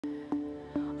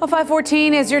Well,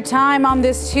 5:14 is your time on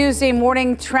this Tuesday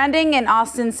morning. Trending in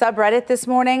Austin subreddit this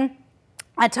morning,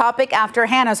 a topic after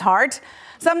Hannah's heart,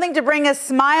 something to bring a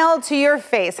smile to your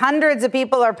face. Hundreds of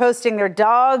people are posting their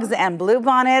dogs and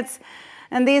bluebonnets,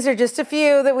 and these are just a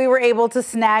few that we were able to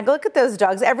snag. Look at those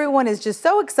dogs. Everyone is just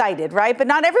so excited, right? But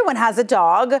not everyone has a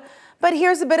dog. But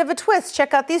here's a bit of a twist.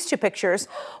 Check out these two pictures.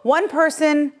 One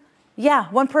person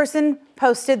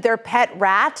posted their pet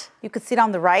rat. You could see it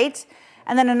on the right.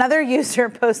 And then another user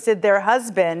posted their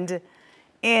husband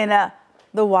in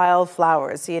the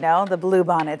wildflowers, you know, the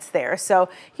bluebonnets there. So,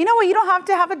 you know what? You don't have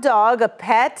to have a dog, a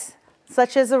pet,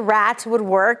 such as a rat would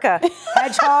work, a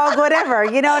hedgehog, whatever.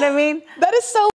 You know what I mean? That is so